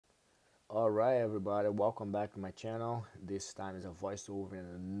Alright everybody, welcome back to my channel. This time is a voiceover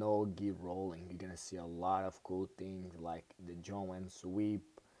and a no-gi rolling. You're gonna see a lot of cool things like the jump and sweep.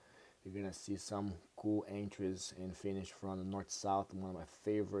 You're gonna see some cool entries and finish from the north-south, one of my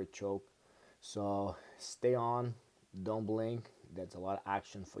favorite choke. So stay on, don't blink. That's a lot of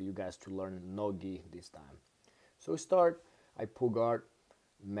action for you guys to learn no-gi this time. So we start, I pull guard,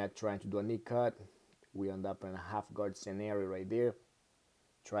 Matt trying to do a knee cut. We end up in a half guard scenario right there.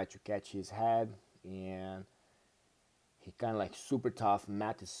 Try to catch his head, and he kind of like super tough.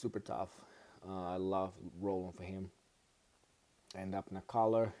 Matt is super tough. I love rolling for him. End up in a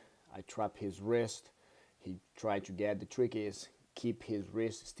collar. I trap his wrist. He tried to get, the trick is keep his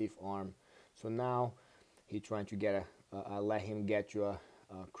wrist stiff arm. So now he trying to get I let him get to a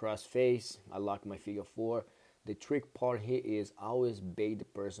cross face. I lock my figure four. The trick part here is always bait the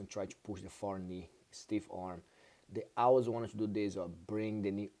person, try to push the far knee, stiff arm. They always want to do this or bring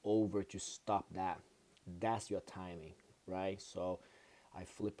the knee over to stop that. That's your timing, right? So I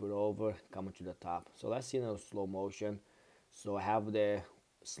flip it over, coming to the top. So let's see in a slow motion. So I have the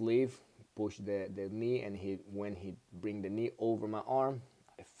sleeve, push the knee, and when he bring the knee over my arm,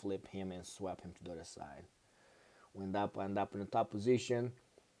 I flip him and swap him to the other side. When that I end up in the top position,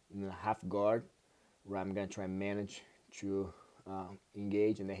 in a half guard, where I'm gonna try and manage to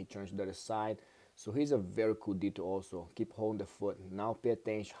engage, and then he turns to the other side. So here's a very cool detail also. Keep holding the foot. Now pay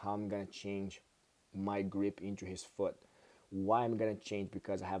attention how I'm going to change my grip into his foot. Why I'm going to change?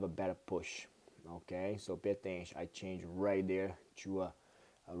 Because I have a better push. Okay, so pay attention. I change right there to a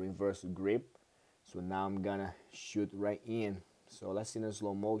reverse grip. So now I'm going to shoot right in. So let's see in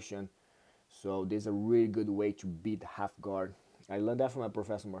slow motion. So this is a really good way to beat half guard. I learned that from my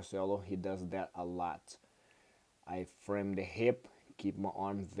professor Marcelo. He does that a lot. I frame the hip, keep my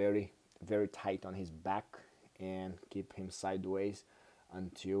arm very tight on his back, and keep him sideways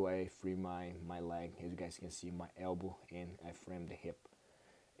until I free my leg. As you guys can see, my elbow, and I frame the hip.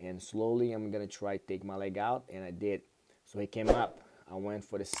 And slowly I'm gonna try to take my leg out, and I did. So he came up, I went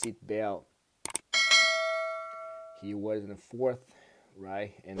for the seat belt. He was in the fourth,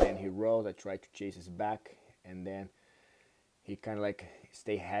 right? And then he rose, I tried to chase his back, and then he kind of like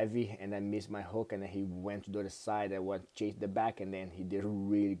stay heavy, and I missed my hook, and then he went to the other side. I went chase the back, and then he did a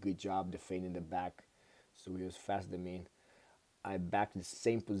really good job defending the back. So he was faster than me. I backed the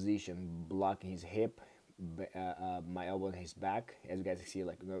same position, blocking his hip, my elbow on his back. As you guys can see,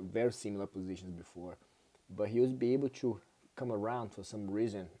 like very similar positions before. But he was be able to come around for some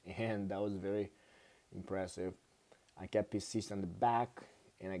reason, and that was very impressive. I kept his system on the back,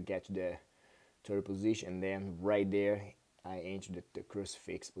 and I get to the third position, and then right there, I entered the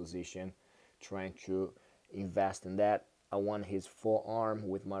crucifix position, trying to invest in that. I want his forearm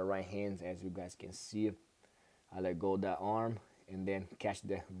with my right hand, as you guys can see. I let go of that arm, and then catch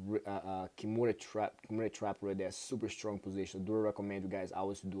the Kimura trap. Kimura trap right there, super strong position. Do recommend you guys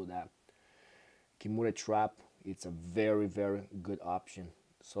always do that. Kimura trap, it's a very good option.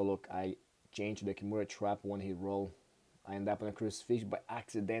 So look, I changed the Kimura trap when he rolled. I end up in a crucifix by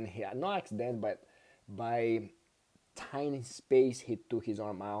accident here. Not accident, but by tiny space he took his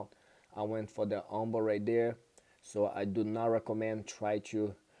arm out. I went for the armbar right there. So I do not recommend try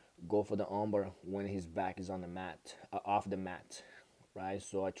to go for the armbar when his back is on the mat, off the mat, right?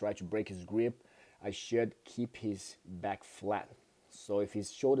 So I try to break his grip. I should keep his back flat. So if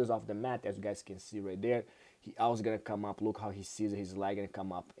his shoulders off the mat, as you guys can see right there, he always gonna come up. Look how he sees his leg gonna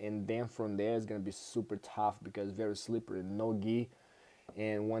come up, and then from there it's gonna be super tough because very slippery, no gi.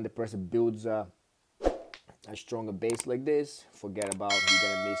 And when the person builds a stronger base like this, forget about you're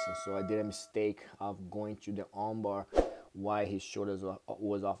gonna miss it. So I did a mistake of going to the armbar while his shoulders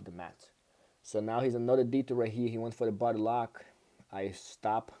was off the mat. So now here's another detail right here. He went for the body lock. I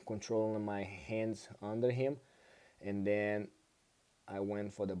stopped controlling my hands under him, and then I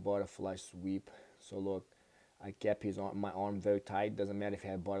went for the butterfly sweep. So look, I kept my arm very tight. Doesn't matter if he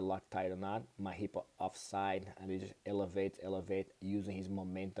had body lock tight or not. My hip offside, and I just elevate, using his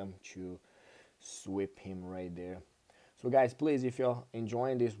momentum to sweep him right there. So guys, please, if you're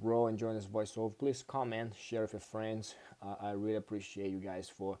enjoying this roll, enjoying this voiceover, please comment, share with your friends. I really appreciate you guys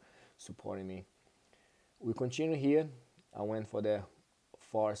for supporting me. We continue here. I went for the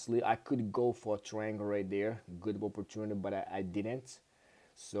far sleeve. I could go for a triangle right there, good opportunity, but I didn't.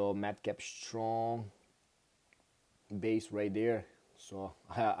 So Matt kept strong base right there. So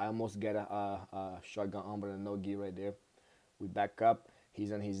I almost get a shotgun armbar and no gi right there. We back up.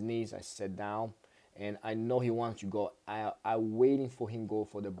 He's on his knees. I sit down, and I know he wants to go. I'm waiting for him go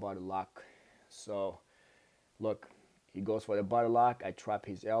for the body lock. So look, he goes for the body lock. I trap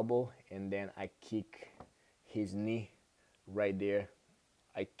his elbow, and then I kick his knee right there.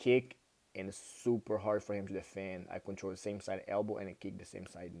 I kick, and it's super hard for him to defend. I control the same side elbow and I kick the same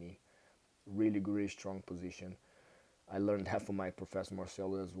side knee. Really good, really strong position. I learned that from my professor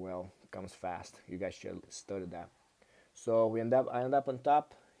Marcelo as well. Comes fast. You guys should study that. So I end up on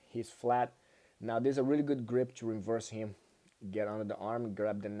top. He's flat. Now there's a really good grip to reverse him. Get under the arm,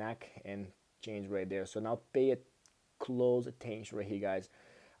 grab the neck, and change right there. So now pay it close attention right here, guys.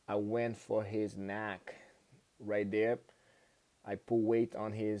 I went for his neck right there. I put weight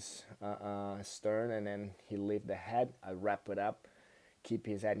on his stern, and then he lift the head. I wrap it up, keep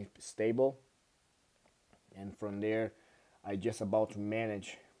his head stable, and from there, I just about to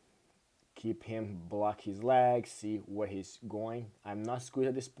manage. Keep him, block his legs, see where he's going. I'm not squeezed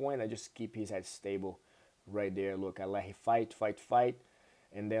at this point. I just keep his head stable right there. Look, I let him fight,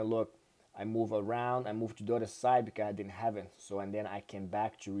 and then look, I move around. I move to the other side because I didn't have it. So, and then I came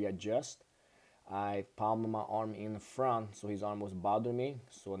back to readjust. I palmed my arm in the front, so his arm was bothering me.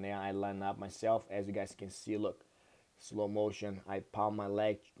 So now I line up myself. As you guys can see, look, slow motion. I palm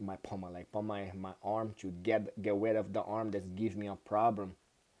my arm to get rid of the arm that gives me a problem.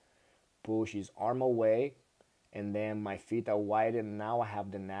 Push his arm away, and then my feet are widened. Now I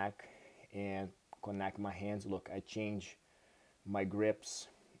have the neck and connect my hands. Look, I change my grips.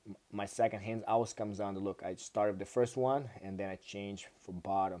 My second hand always comes down to look. I start with the first one, and then I change for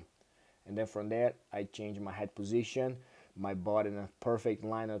bottom. And then from there, I change my head position, my body in a perfect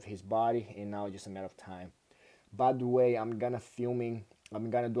line of his body, and now it's just a matter of time. By the way, I'm gonna do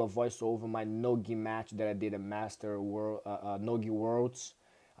a voiceover my no-gi match that I did at Master World, no-gi Worlds.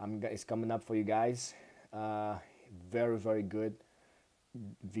 It's coming up for you guys. Very, very good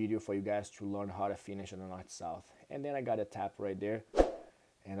video for you guys to learn how to finish on the north-south. And then I got a tap right there,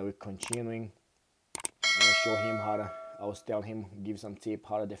 and we're continuing. I show him how to. I was telling him, give some tip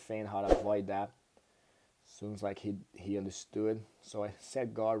how to defend, how to avoid that. Soon as like he understood. So I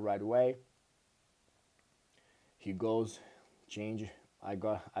set guard right away. He goes, change. I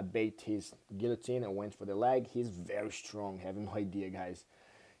bait his guillotine and went for the leg. He's very strong. I have no idea, guys.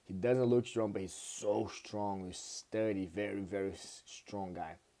 He doesn't look strong, but he's so strong. He's sturdy, very, very strong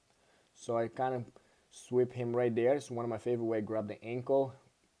guy. So I kind of sweep him right there. It's one of my favorite ways. Grab the ankle,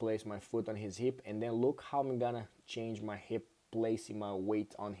 place my foot on his hip, and then look how I'm gonna change my hip, placing my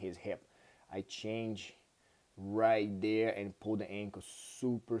weight on his hip. I change right there and pull the ankle.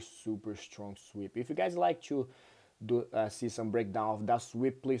 Super, super strong sweep. If you guys like to see some breakdown of that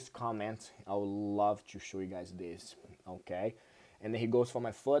sweep, please comment. I would love to show you guys this. Okay. And then he goes for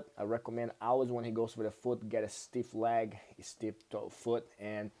my foot. I recommend always when he goes for the foot, get a stiff leg, a stiff foot,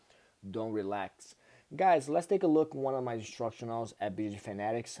 and don't relax. Guys, let's take a look at one of my instructionals at BJJ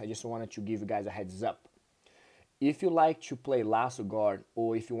Fanatics. I just wanted to give you guys a heads up. If you like to play lasso guard,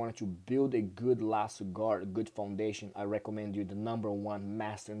 or if you want to build a good lasso guard, a good foundation, I recommend you the #1,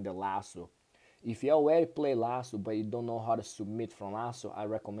 mastering the lasso. If you already play lasso, but you don't know how to submit from lasso, I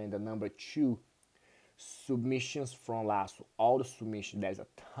recommend the #2, submissions from lasso. All the submissions, there's a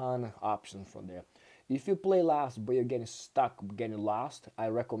ton of options from there. If you play lasso but you're getting stuck, getting lost, I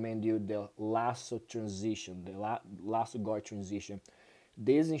recommend you the lasso transition, the lasso guard transition.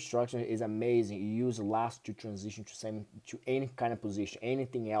 This instruction is amazing. You use lasso to transition to any kind of position,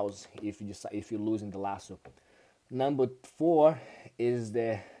 anything else if you're losing the lasso. #4 is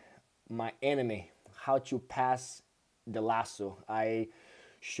my enemy, how to pass the lasso. I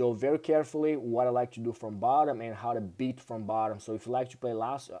show very carefully what I like to do from bottom and how to beat from bottom. So if you like to play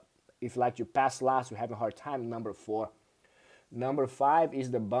lasso, if you like to pass lasso, you're having a hard time, #4. #5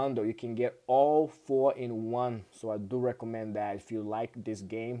 is the bundle. You can get all 4 in one. So I do recommend that. If you like this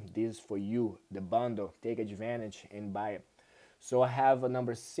game, this is for you. The bundle. Take advantage and buy it. So I have a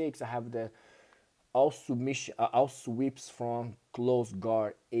 #6. I have the all sweeps from close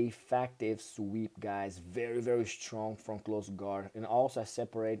guard. Effective sweep, guys. Very, very strong from close guard. And also I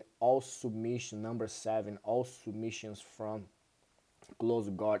separate all submission, #7. All submissions from close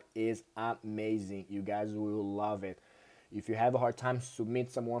guard is amazing. You guys will love it. If you have a hard time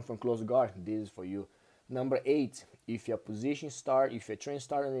submit someone from close guard, this is for you. #8, if your position start, if your train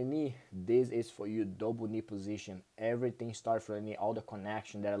start on the knee, this is for you. Double knee position. Everything starts from the knee. All the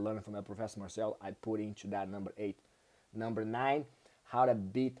connection that I learned from my professor Marcel, I put into that #8. #9, how to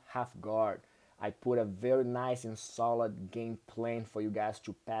beat half guard. I put a very nice and solid game plan for you guys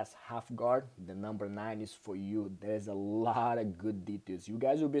to pass half guard. The #9 is for you. There's a lot of good details. You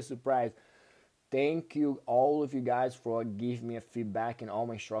guys will be surprised. Thank you, all of you guys, for giving me a feedback in all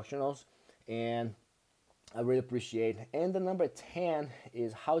my instructionals, and I really appreciate it. And the #10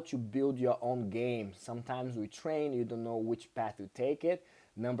 is how to build your own game. Sometimes we train, you don't know which path to take it.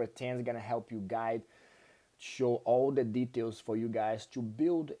 #10 is gonna help you guide show all the details for you guys to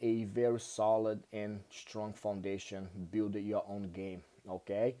build a very solid and strong foundation, build your own game.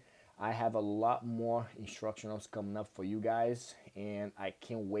 Okay, I have a lot more instructionals coming up for you guys, and I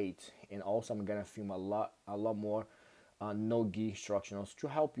can't wait. And also I'm gonna film a lot more no gi instructionals to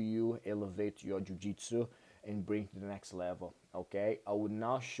help you elevate your jiu-jitsu and bring to the next level. Okay, I will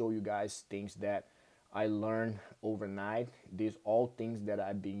now show you guys things that I learned overnight. These all things that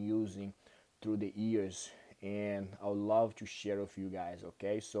I've been using through the years, and I would love to share with you guys.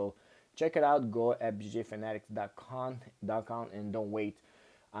 Okay, so check it out. Go at bjfanatics.com and don't wait.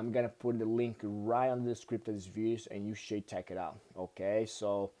 I'm gonna put the link right on the description of this video, and you should check it out. Okay,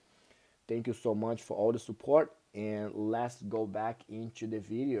 so thank you so much for all the support, and let's go back into the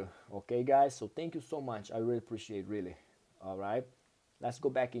video. Okay guys, so thank you so much. I really appreciate, really. All right, let's go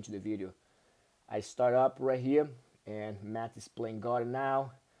back into the video. I start up right here, and Matt is playing guard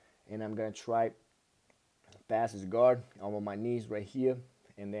now, and I'm gonna try pass his guard. I'm on my knees right here,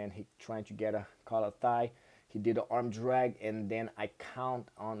 and then he trying to get a collar tie. He did an arm drag, and then I count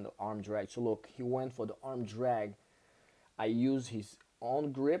on the arm drag. So look, he went for the arm drag. I use his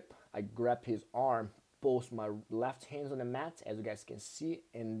own grip. I grab his arm, post my left hands on the mat, as you guys can see,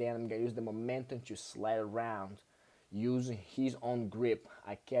 and then I'm gonna use the momentum to slide around using his own grip.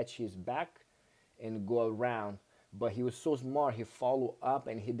 I catch his back and go around, but he was so smart, he followed up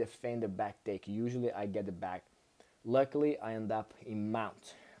and he defended the back take. Usually I get the back. Luckily I end up in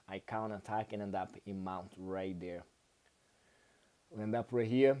mount. I counter attack and end up in mount right there. We end up right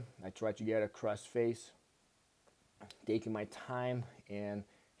here. I try to get a cross face, taking my time, and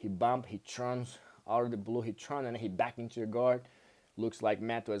he bump, he turns out of the blue, he turns and he back into the guard. Looks like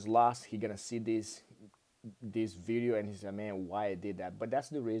Matt was lost. He gonna see this video and he said, man, why I did that? But that's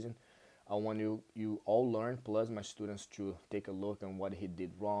the reason. I want you all learn, plus my students, to take a look on what he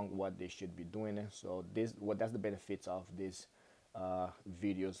did wrong, what they should be doing. So that's the benefits of these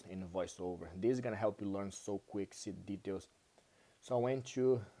videos in voiceover. This is gonna help you learn so quick, see details. So I went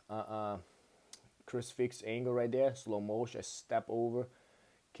to crucifix angle right there, slow motion. I step over,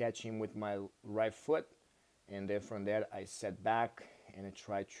 catch him with my right foot, and then from there I set back and I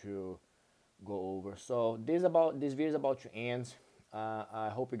try to go over. So this video is about to end. I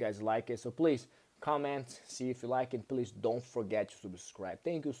hope you guys like it. So please comment, see if you like it. Please don't forget to subscribe.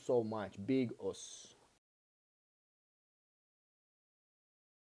 Thank you so much. Big os.